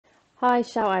Hi,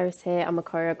 xiaouiris here. I'm a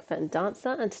choreographer and dancer,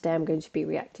 and today I'm going to be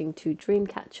reacting to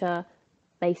Dreamcatcher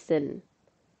MAISON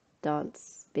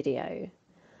dance video.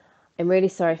 I'm really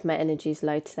sorry if my energy is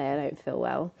low today. I don't feel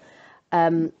well.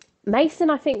 MAISON,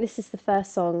 I think this is the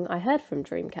first song I heard from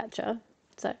Dreamcatcher.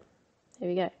 So, here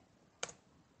we go.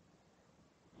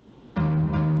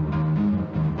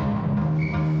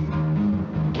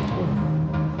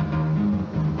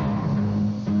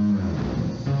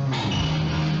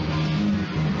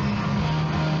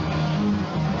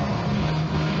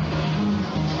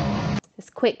 It's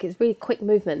quick. It's really quick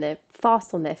movement. They're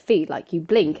fast on their feet. Like you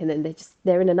blink and then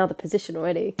they're in another position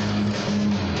already.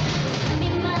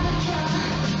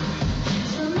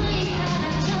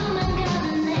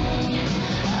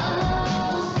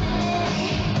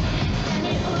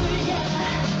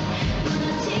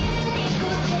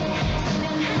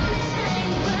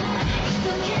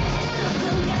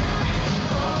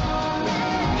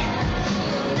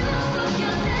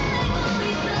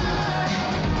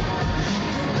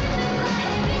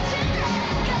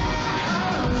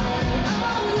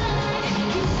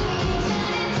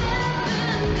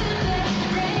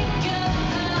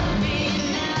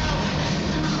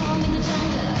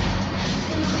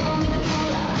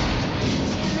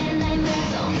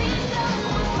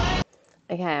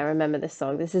 Okay, I remember this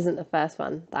song. This isn't the first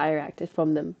one that I reacted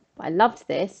from them. I loved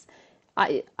this.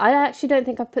 I actually don't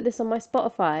think I've put this on my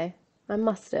Spotify. I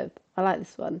must have. I like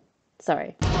this one.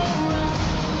 Sorry.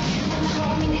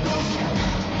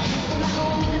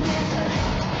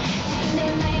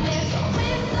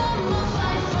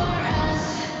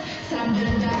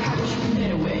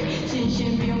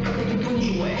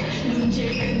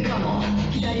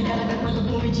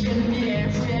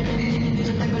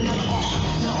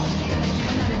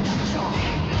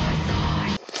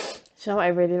 You know what I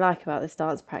really like about this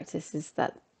dance practice is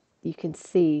that you can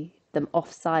see them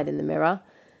offside in the mirror.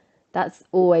 That's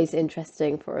always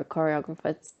interesting for a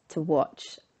choreographer to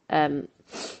watch. It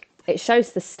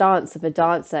shows the stance of a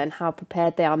dancer and how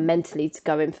prepared they are mentally to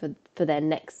go in for their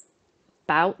next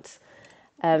bout.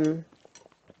 And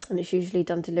it's usually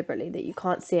done deliberately that you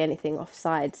can't see anything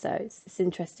offside. So it's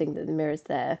interesting that the mirror's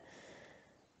there.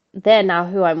 They're now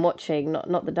who I'm watching,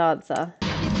 not the dancer.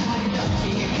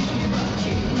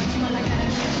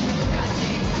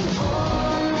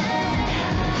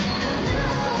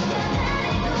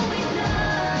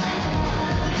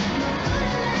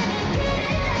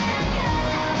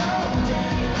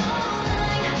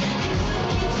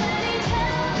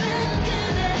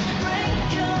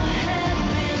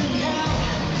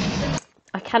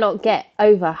 I cannot get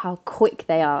over how quick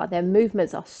they are. Their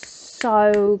movements are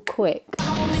so quick.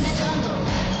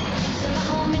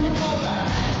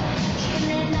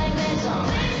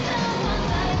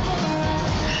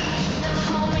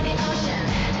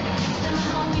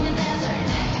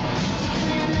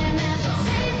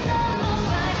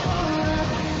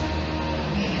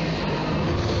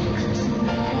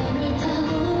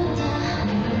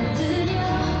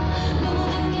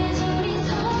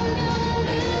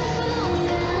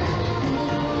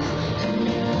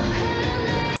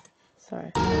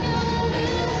 Sorry.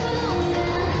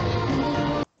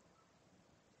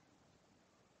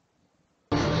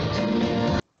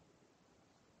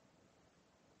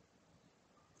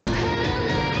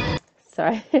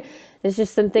 Sorry. There's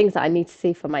just some things that I need to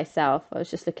see for myself. I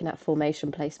was just looking at formation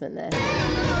placement there.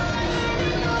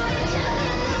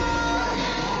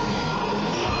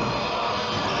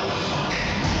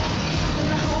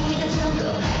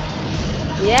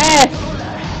 Yes!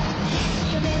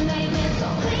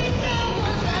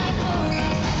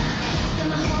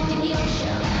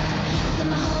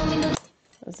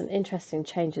 That was an interesting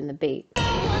change in the beat.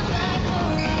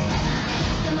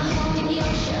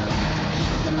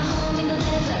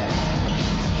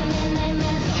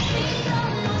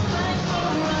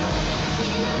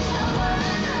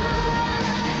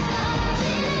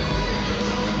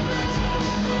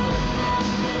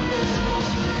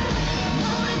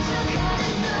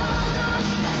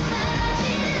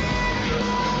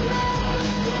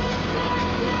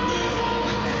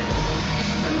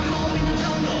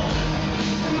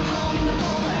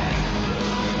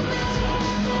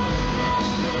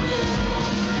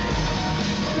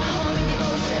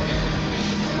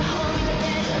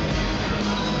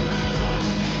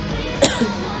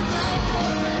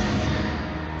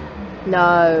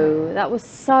 No, that was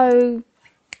so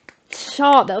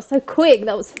sharp. That was so quick.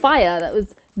 That was fire. That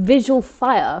was visual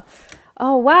fire.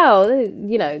 Oh wow!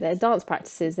 You know, their dance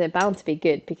practices, they're bound to be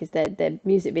good because their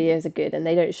music videos are good and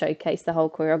they don't showcase the whole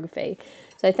choreography.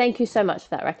 So thank you so much for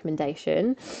that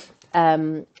recommendation.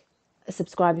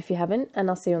 Subscribe if you haven't, and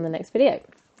I'll see you on the next video.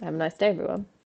 Have a nice day, everyone.